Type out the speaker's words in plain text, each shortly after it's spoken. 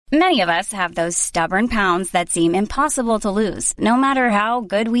Many of us have those stubborn pounds that seem impossible to lose, no matter how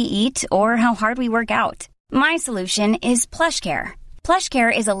good we eat or how hard we work out. My solution is PlushCare.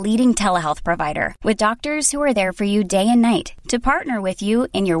 PlushCare is a leading telehealth provider with doctors who are there for you day and night to partner with you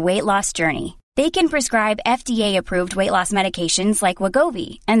in your weight loss journey. They can prescribe FDA-approved weight loss medications like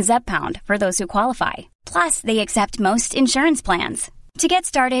Wegovy and Zepbound for those who qualify. Plus, they accept most insurance plans. To get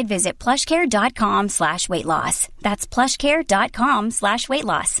started, visit plushcare.com/weightloss. That's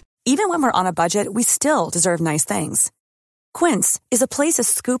plushcare.com/weightloss. Even when we're on a budget, we still deserve nice things. Quince is a place to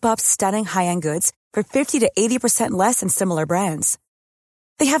scoop up stunning high-end goods for 50 to 80% less than similar brands.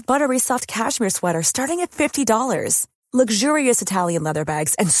 They have buttery soft cashmere sweaters starting at $50, luxurious Italian leather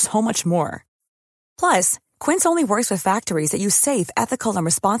bags, and so much more. Plus, Quince only works with factories that use safe, ethical, and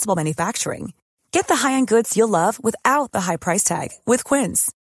responsible manufacturing. Get the high-end goods you'll love without the high price tag with Quince.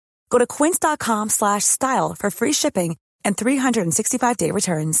 Go to quince.com/style for free shipping and 365-day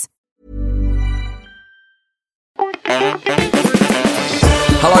returns.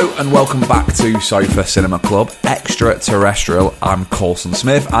 Hello and welcome back to Sofa Cinema Club Extraterrestrial. I'm Coulson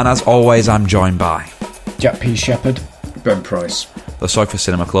Smith, and as always, I'm joined by Jack P. Shepherd, Ben Price. The Sofa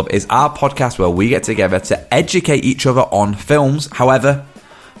Cinema Club is our podcast where we get together to educate each other on films. However,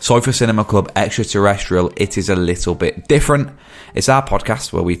 Sofa Cinema Club Extraterrestrial, it is a little bit different. It's our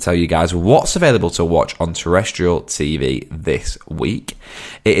podcast where we tell you guys what's available to watch on terrestrial TV this week.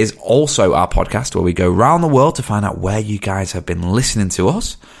 It is also our podcast where we go around the world to find out where you guys have been listening to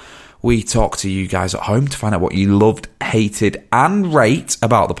us. We talk to you guys at home to find out what you loved, hated, and rate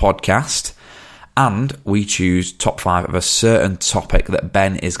about the podcast. And we choose top 5 of a certain topic that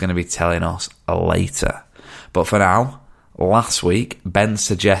Ben is going to be telling us later. But for now, last week, Ben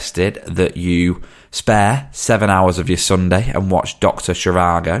suggested that you spare 7 hours of your Sunday and watch Dr.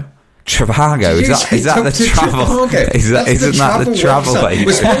 Zhivago. Zhivago? Is that the travel? Isn't that the travel agent?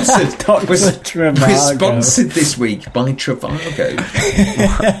 We're sponsored this week by Trivago.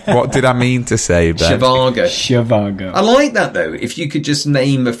 What did I mean to say, Ben? Zhivago. I like that, though. If you could just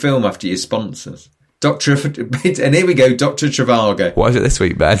name a film after your sponsors. And here we go, Dr. Zhivago. What is it this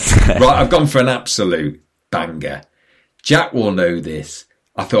week, Ben? Right, I've gone for an absolute banger. Jack will know this.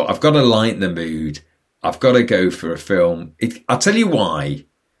 I thought, I've got to lighten the mood. I've got to go for a film. I'll tell you why.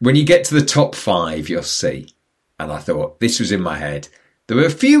 When you get to the top 5, you'll see. And I thought, this was in my head. There were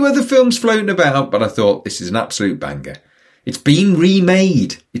a few other films floating about, but I thought, this is an absolute banger. It's been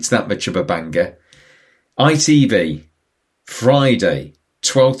remade. It's that much of a banger. ITV, Friday,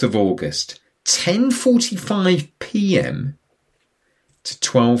 12th of August, 10:45 p.m. to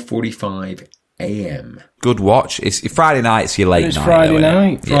 12:45 a.m. Good watch. It's Friday night, it's your late it's night. Friday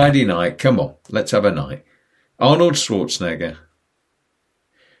night. Friday night. Come on, let's have a night. Arnold Schwarzenegger.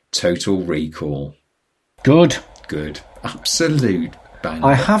 Total Recall. Good. Absolute banger.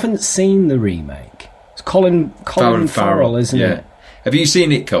 I haven't seen the remake. It's Colin Farrell, isn't it? Have you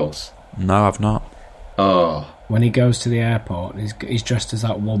seen it, Coles? No, I've not. Oh. When he goes to the airport, he's dressed as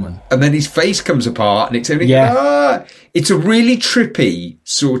that woman. And then his face comes apart and it's only... It's a really trippy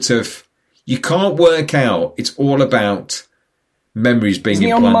sort of... You can't work out. It's all about memories being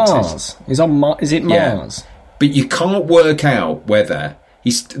implanted. On Mars? Is it Mars? But you can't work out whether...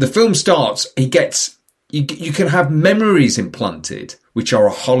 the film starts, he gets... You can have memories implanted, which are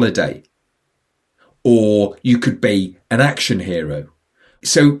a holiday. Or you could be an action hero.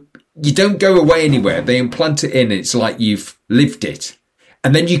 So you don't go away anywhere. They implant it in. It's like you've lived it.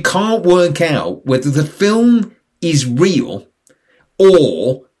 And then you can't work out whether the film is real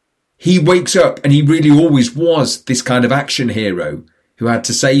or he wakes up and he really always was this kind of action hero who had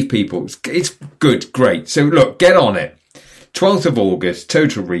to save people. It's good, great. So look, get on it. 12th of August,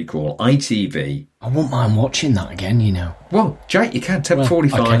 Total Recall, ITV. I won't mind watching that again, you know. Well, Jack, you can.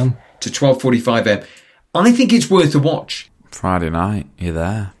 10:45 to 12:45 a.m. I think it's worth a watch. Friday night, you're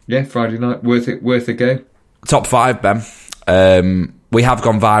there. Yeah, Friday night, worth a go. Top 5, Ben. We have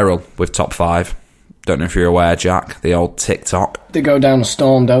gone viral with top 5. Don't know if you're aware, Jack. The old TikTok. They go down a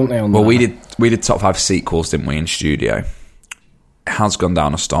storm, don't they? We did top 5 sequels, didn't we, in studio? It has gone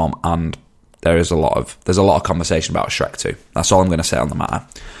down a storm, and there's a lot of conversation about Shrek 2. That's all I'm going to say on the matter.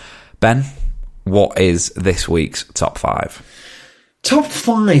 Ben, what is this week's top 5? Top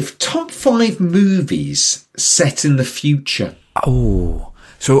 5 movies set in the future. Oh,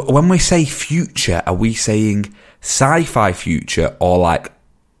 so when we say future, are we saying sci-fi future or like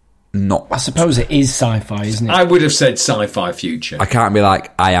not? I suppose it is sci-fi, isn't it? I would have said sci-fi future. I can't be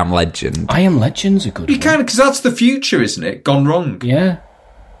like I Am Legend. I Am Legend's a good one. You can, because that's the future, isn't it? Gone wrong. Yeah.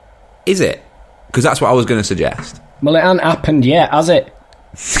 Is it? Because that's what I was going to suggest. Well, it hasn't happened yet, has it?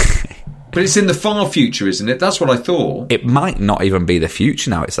 But it's in the far future, isn't it? That's what I thought. It might not even be the future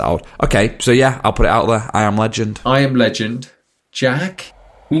now, it's that old. Okay, so yeah, I'll put it out there. I Am Legend. I Am Legend. Jack?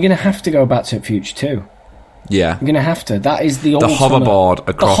 You're going to have to go back to Future 2. Yeah. You're going to have to. That is the The ultimate... hoverboard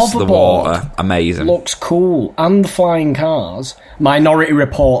across the water. Amazing. Looks cool. And the flying cars. Minority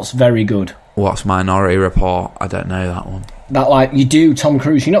Report's very good. What's Minority Report? I don't know that one. That, like, you do, Tom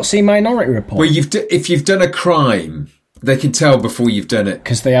Cruise. You not seen Minority Report? Well, if you've done a crime, they can tell before you've done it.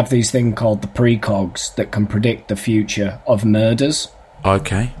 Because they have these thing called the precogs that can predict the future of murders.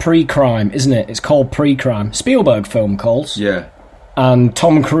 Okay. Pre-crime, isn't it? It's called Pre-crime. Spielberg film calls. Yeah. And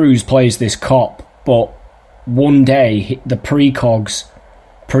Tom Cruise plays this cop, but one day the precogs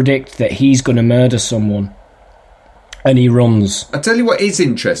predict that he's going to murder someone. And he runs. I tell you what is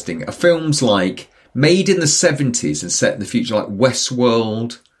interesting. Are films like made in the 70s and set in the future, like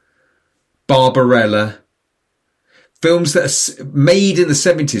Westworld, Barbarella. Films that are made in the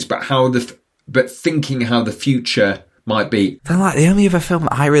 70s, but thinking how the future might be. Then, like, the only other film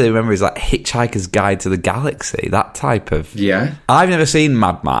that I really remember is like Hitchhiker's Guide to the Galaxy. That type of. Yeah. I've never seen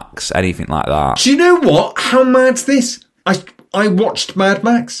Mad Max, anything like that. Do you know what? How mad's this? I watched Mad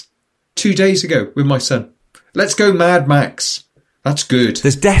Max 2 days ago with my son. Let's go Mad Max. That's good.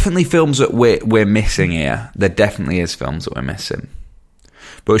 There's definitely films that we're missing here. There definitely is films that we're missing.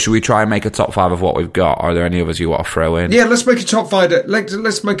 But should we try and make a top 5 of what we've got? Are there any others you want to throw in? Yeah, let's make a top 5.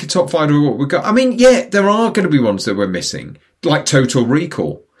 Let's make a top 5 of what we've got. I mean, yeah, there are going to be ones that we're missing, like Total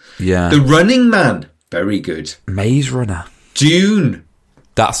Recall. Yeah. The Running Man, very good. Maze Runner. Dune.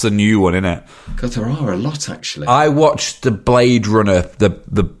 That's the new one, isn't it? God, there are a lot, actually. I watched the Blade Runner,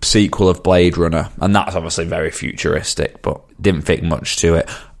 the sequel of Blade Runner, and that's obviously very futuristic, but didn't think much to it.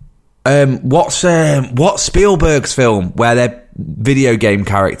 What's Spielberg's film where they're video game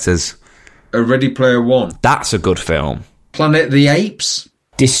characters? A Ready Player One. That's a good film. Planet of the Apes.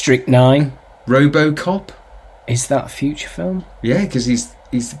 District 9. RoboCop. Is that a future film? Yeah, because he's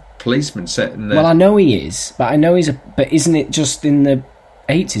the policeman set in there. Well, I know he is, but but isn't it just in the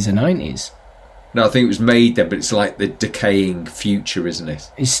 80s or 90s? No, I think it was made then, but it's like the decaying future, isn't it?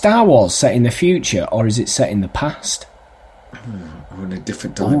 Is Star Wars set in the future, or is it set in the past? Or in a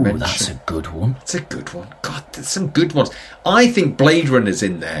different dimension. Oh, that's a good one. That's a good one. God, there's some good ones. I think Blade Runner's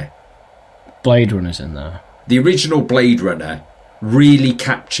in there. Blade Runner's in there. The original Blade Runner really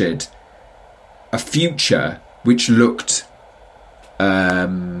captured a future which looked...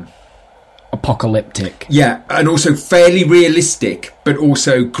 apocalyptic. Yeah, and also fairly realistic, but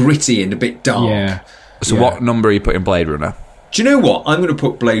also gritty and a bit dark. Yeah. So what number are you putting Blade Runner? Do you know what? I'm going to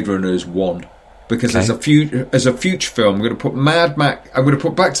put Blade Runner as 1. Because as a future film, I'm going to put Mad Max... I'm going to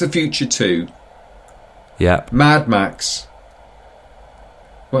put Back to the Future 2. Yeah. Mad Max.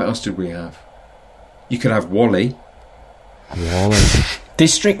 What else did we have? You could have Wall-E.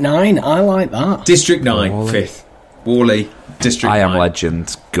 District 9, I like that. District 9, Wall-E. 5th. Wall-E, District 9. I Am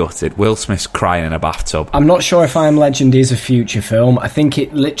Legend, gutted. Will Smith's crying in a bathtub. I'm not sure if I Am Legend is a future film. I think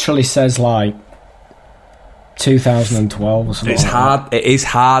it literally says, like, 2012 or something. It's hard. It is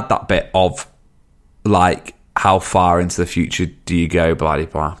hard, that bit of, like, how far into the future do you go, blah,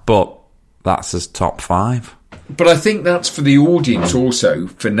 blah. But that's his top 5. But I think that's for the audience also,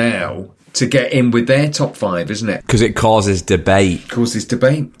 for now, to get in with their top 5, isn't it? Because it causes debate. Causes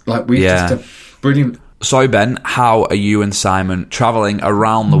debate. Like we've just done. Brilliant. So, Ben, how are you and Simon travelling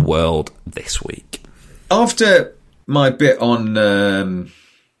around the world this week? After my bit on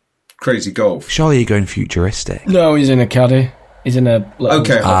Crazy Golf... Surely you're going futuristic. No, he's in a caddy. He's in a...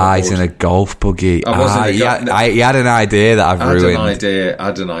 He's in a golf buggy. I wasn't he had an idea that I've ruined. I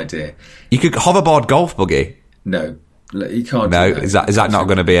had an idea. You could hoverboard golf buggy. No, you can't. No, do that. is that not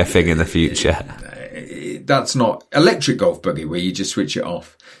going to be a thing in the future? That's not electric golf buggy where you just switch it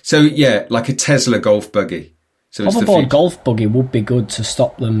off. So yeah, like a Tesla golf buggy. So it's hoverboard golf buggy would be good to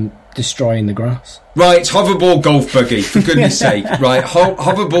stop them destroying the grass. Right, hoverboard golf buggy, for goodness sake. Right,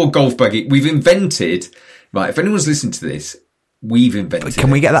 hoverboard golf buggy. We've invented... Right, if anyone's listened to this, we've invented Can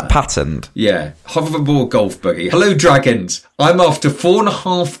we get that patent? Yeah, hoverboard golf buggy. Hello, dragons. I'm after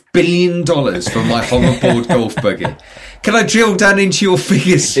 $4.5 billion for my hoverboard golf buggy. Can I drill down into your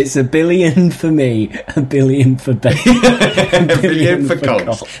figures? It's $1 billion for me, $1 billion for Ben, $1 billion for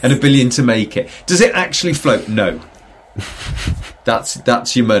Coles, and $1 billion to make it. Does it actually float? No.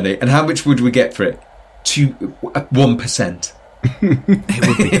 That's your money. And how much would we get for it? 1%. It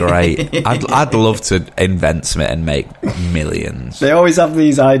would be great. I'd love to invent something and make millions. They always have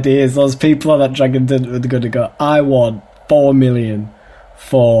these ideas. Those people on that Dragon Den are going to go, I want $4 million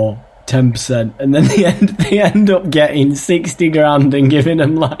for 10%, and then they end up getting 60 grand and giving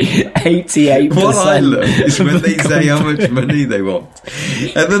them like 88%. What I love is when they say how much money they want,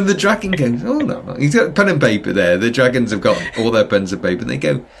 and then the dragon goes, "Oh no, he's got pen and paper there." The dragons have got all their pens and paper, and they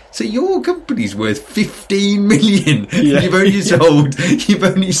go, "So your company's worth 15 million? Yeah. You've only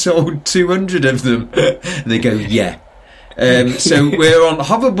sold 200 of them." And they go, "Yeah." So we're on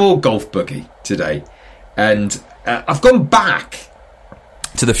hoverboard golf buggy today, and I've gone back.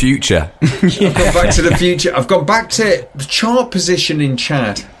 To the future. I've gone back to the future. I've gone back to the chart position in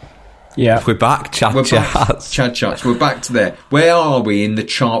Chad. Yeah. We're back, Chad charts. Chad charts. We're back to there. Where are we in the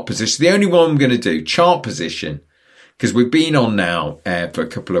chart position? The only one I'm going to do, chart position, because we've been on now for a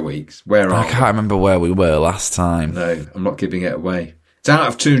couple of weeks. Where are we? I can't remember where we were last time. No, I'm not giving it away. It's out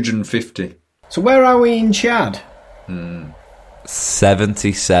of 250. So where are we in Chad?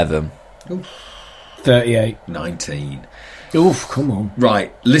 77. 38. 19. Oof, come on.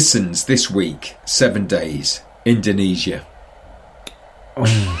 Right, listens this week, 7 days. Indonesia.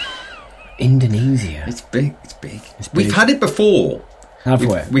 Indonesia. It's big. It's big. big. We've had it before. Have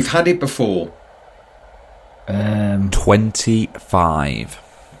we? We've had it before. 25.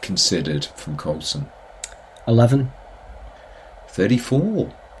 Considered from Coulson. 11.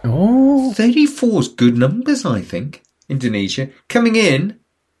 34. Oh. 34's good numbers, I think. Indonesia. Coming in,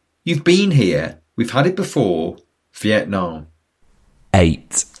 you've been here. We've had it before. Vietnam.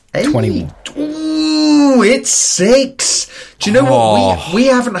 8. 21. Ooh, it's 6. Do you know what? We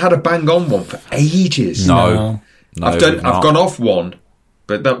haven't had a bang on one for ages. No. I've gone off one,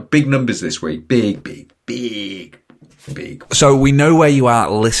 but that big numbers this week. Big. So we know where you are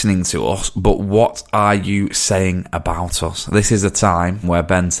listening to us, but what are you saying about us? This is the time where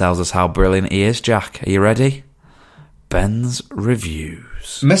Ben tells us how brilliant he is. Jack, are you ready? Ben's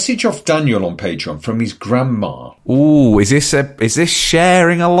reviews. Message off Daniel on Patreon from his grandma. Ooh, is this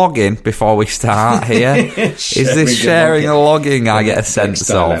sharing a login before we start here? Is this sharing a login? I get a sense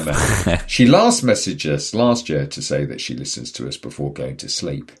of. She last messaged us last year to say that she listens to us before going to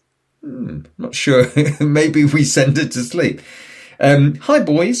sleep. Not sure. Maybe we send her to sleep. Hi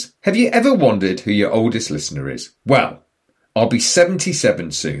boys, have you ever wondered who your oldest listener is? Well, I'll be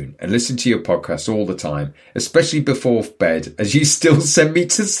 77 soon and listen to your podcast all the time, especially before bed, as you still send me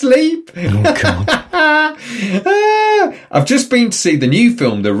to sleep. Oh, God. I've just been to see the new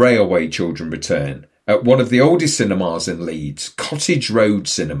film, The Railway Children Return, at one of the oldest cinemas in Leeds, Cottage Road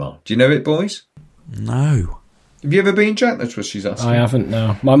Cinema. Do you know it, boys? No. Have you ever been, Jack? That's what she's asking. I haven't,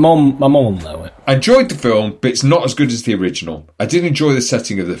 no. My mum will know it. I enjoyed the film, but it's not as good as the original. I did enjoy the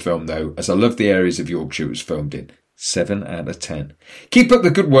setting of the film, though, as I love the areas of Yorkshire it was filmed in. 7 out of 10. Keep up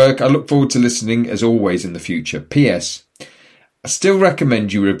the good work. I look forward to listening as always in the future. P.S. I still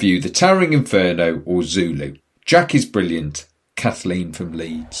recommend you review The Towering Inferno or Zulu. Jack is brilliant. Kathleen from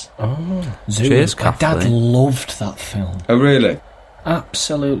Leeds. Oh, Zulu. Cheers, My dad Kathleen. loved that film. Oh, really?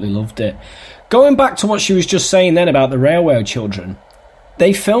 Absolutely loved it. Going back to what she was just saying then about the Railway Children,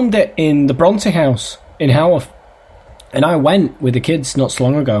 they filmed it in the Bronte House in Haworth. And I went with the kids not so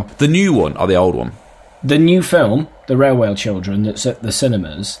long ago. The new one or the old one? The new film, The Railway Children, that's at the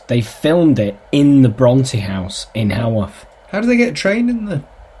cinemas, they filmed it in the Bronte House in Haworth. How do they get trained in there?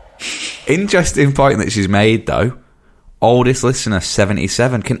 Interesting point that she's made, though. Oldest listener,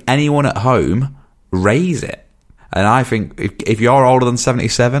 77. Can anyone at home raise it? And I think if you're older than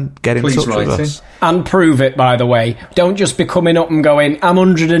 77, get in touch with us. And prove it, by the way. Don't just be coming up and going, I'm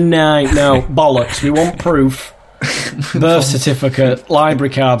 109. No, bollocks. We want proof. Birth certificate,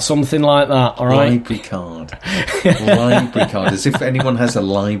 library card, something like that, all right? Library card. Library card. As if anyone has a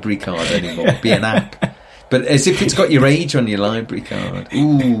library card anymore. It'd be an app. But as if it's got your age on your library card.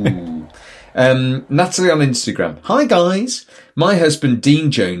 Ooh. Natalie on Instagram. Hi, guys. My husband,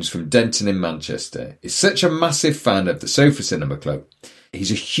 Dean Jones from Denton in Manchester, is such a massive fan of the Sofa Cinema Club.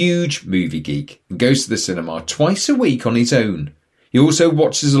 He's a huge movie geek and goes to the cinema twice a week on his own. He also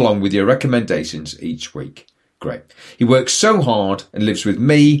watches along with your recommendations each week. Great. He works so hard and lives with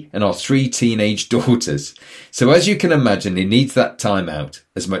me and our 3 teenage daughters. So as you can imagine, he needs that time out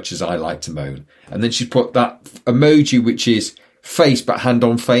as much as I like to moan. And then she put that emoji, which is face but hand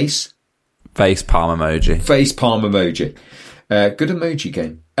on face. Face palm emoji. Face palm emoji. Good emoji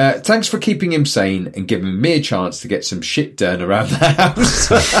game. Thanks for keeping him sane and giving me a chance to get some shit done around the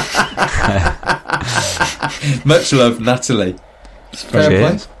house. Much love, Natalie. Fair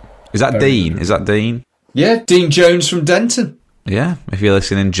play. Is that Dean? Is that Dean? Yeah, Dean Jones from Denton. Yeah, if you're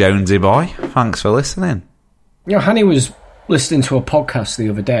listening, Jonesy boy, thanks for listening. You know, Hanny was listening to a podcast the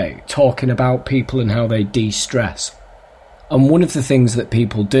other day talking about people and how they de-stress. And one of the things that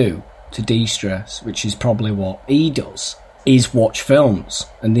people do to de-stress, which is probably what he does, is watch films.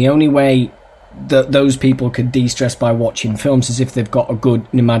 And the only way that those people can de-stress by watching films is if they've got a good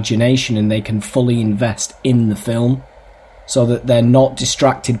imagination and they can fully invest in the film, so that they're not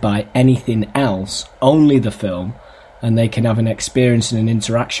distracted by anything else, only the film, and they can have an experience and an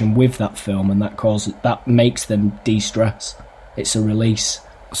interaction with that film, and that makes them de-stress. It's a release.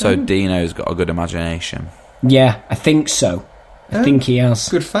 So Dino's got a good imagination. Yeah, I think so. I think he has.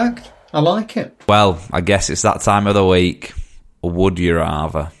 Good fact. I like it. Well, I guess it's that time of the week. Would you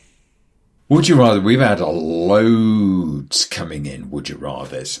rather? Would you rather? We've had loads coming in, would you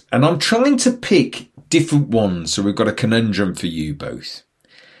rathers. And I'm trying to pick different ones, so we've got a conundrum for you both.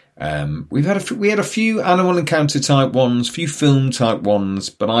 We had a few animal encounter type ones, a few film type ones,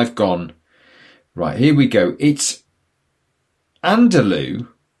 but I've gone, right, here we go. It's Andalou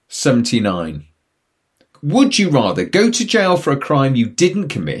 79. Would you rather go to jail for a crime you didn't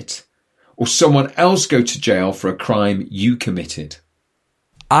commit, or someone else go to jail for a crime you committed?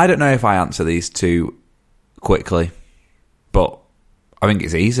 I don't know if I answer these two quickly, but I think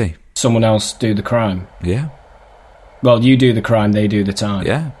it's easy. Someone else do the crime. Yeah. Well, you do the crime, they do the time.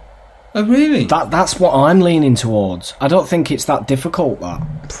 Yeah. Oh, really? That's what I'm leaning towards. I don't think it's that difficult,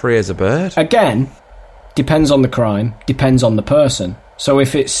 that. Free as a bird. Again, depends on the crime, depends on the person. So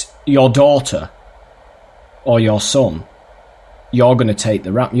if it's your daughter or your son, you're going to take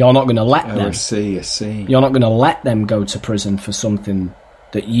the rap. You're not going to let them. I see. You're not going to let them go to prison for something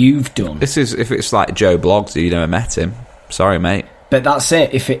that you've done. This is if it's like Joe Bloggs, you never met him. Sorry, mate. But that's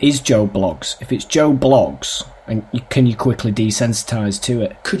it. If it is Joe Bloggs, if it's Joe Bloggs, and can you quickly desensitise to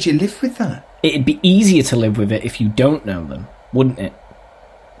it? Could you live with that? It'd be easier to live with it if you don't know them, wouldn't it?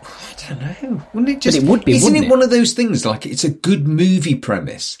 I don't know. Wouldn't it just? But it would be. Isn't wouldn't it one of those things? Like it's a good movie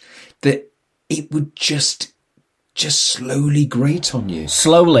premise that it would just slowly grate on you.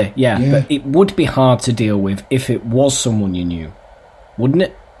 Slowly, yeah. But it would be hard to deal with if it was someone you knew, wouldn't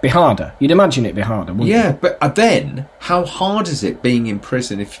it? Be harder. You'd imagine it'd be harder, wouldn't it? Yeah, but then how hard is it being in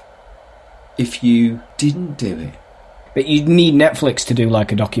prison if you didn't do it? But you'd need Netflix to do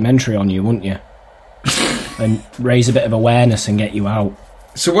like a documentary on you, wouldn't you? And raise a bit of awareness and get you out.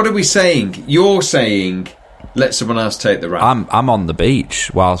 So what are we saying? You're saying let someone else take the rap. I'm on the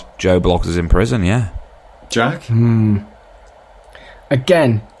beach whilst Joe Bloggs is in prison, yeah. Jack?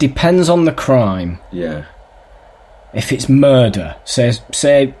 Again, depends on the crime. Yeah. If it's murder,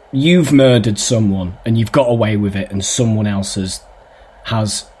 say you've murdered someone and you've got away with it and someone else is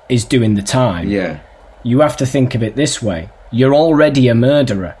doing the time. Yeah. You have to think of it this way. You're already a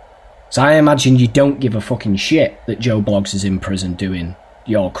murderer. So I imagine you don't give a fucking shit that Joe Bloggs is in prison doing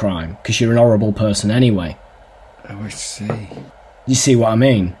your crime, because you're an horrible person anyway. Oh, I see. You see what I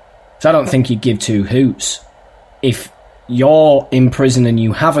mean? So I don't think you'd give two hoots. If you're in prison and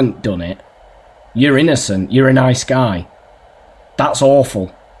you haven't done it, you're innocent, you're a nice guy. That's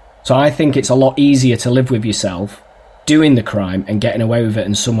awful. So I think it's a lot easier to live with yourself doing the crime and getting away with it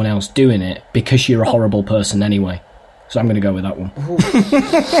and someone else doing it because you're a horrible person anyway. So I'm going to go with that one.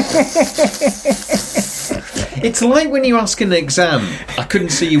 It's like when you ask an exam, I couldn't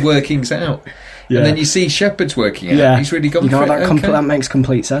see your workings out. Yeah. And then you see Shepard's working out. Yeah. He's really gone for it. That makes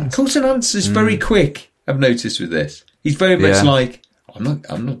complete sense. Colton answers very quick, I've noticed with this. He's very much like, I'm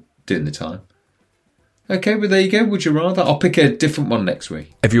not doing the time. Okay, well, there you go. Would you rather? I'll pick a different one next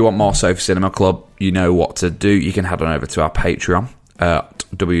week. If you want more Sofa Cinema Club, you know what to do. You can head on over to our Patreon at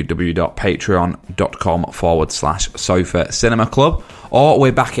www.patreon.com/Sofa Cinema Club. Or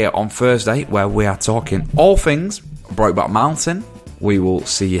we're back here on Thursday where we are talking all things Brokeback Mountain. We will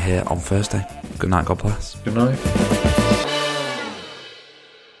see you here on Thursday. Good night, God bless. Good night.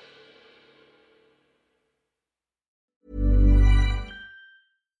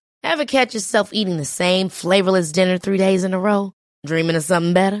 Ever catch yourself eating the same flavorless dinner 3 days in a row? Dreaming of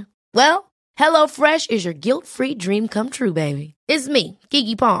something better? Well, HelloFresh is your guilt-free dream come true, baby. It's me,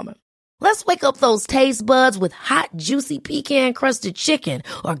 Keke Palmer. Let's wake up those taste buds with hot, juicy pecan-crusted chicken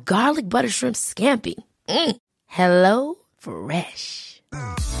or garlic butter shrimp scampi. Hello Fresh.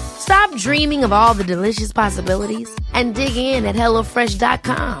 Stop dreaming of all the delicious possibilities and dig in at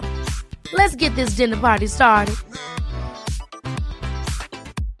HelloFresh.com. Let's get this dinner party started.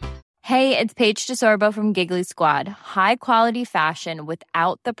 Hey, it's Paige DeSorbo from Giggly Squad. High quality fashion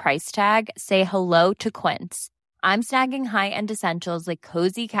without the price tag. Say hello to Quince. I'm snagging high-end essentials like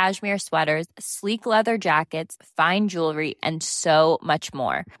cozy cashmere sweaters, sleek leather jackets, fine jewelry, and so much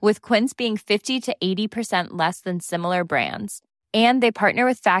more. With Quince being 50 to 80% less than similar brands. And they partner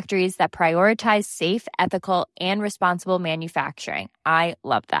with factories that prioritize safe, ethical, and responsible manufacturing. I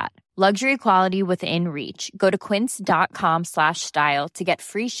love that. Luxury quality within reach. Go to quince.com/style to get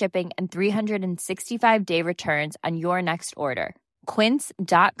free shipping and 365-day returns on your next order.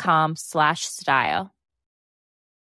 Quince.com/style.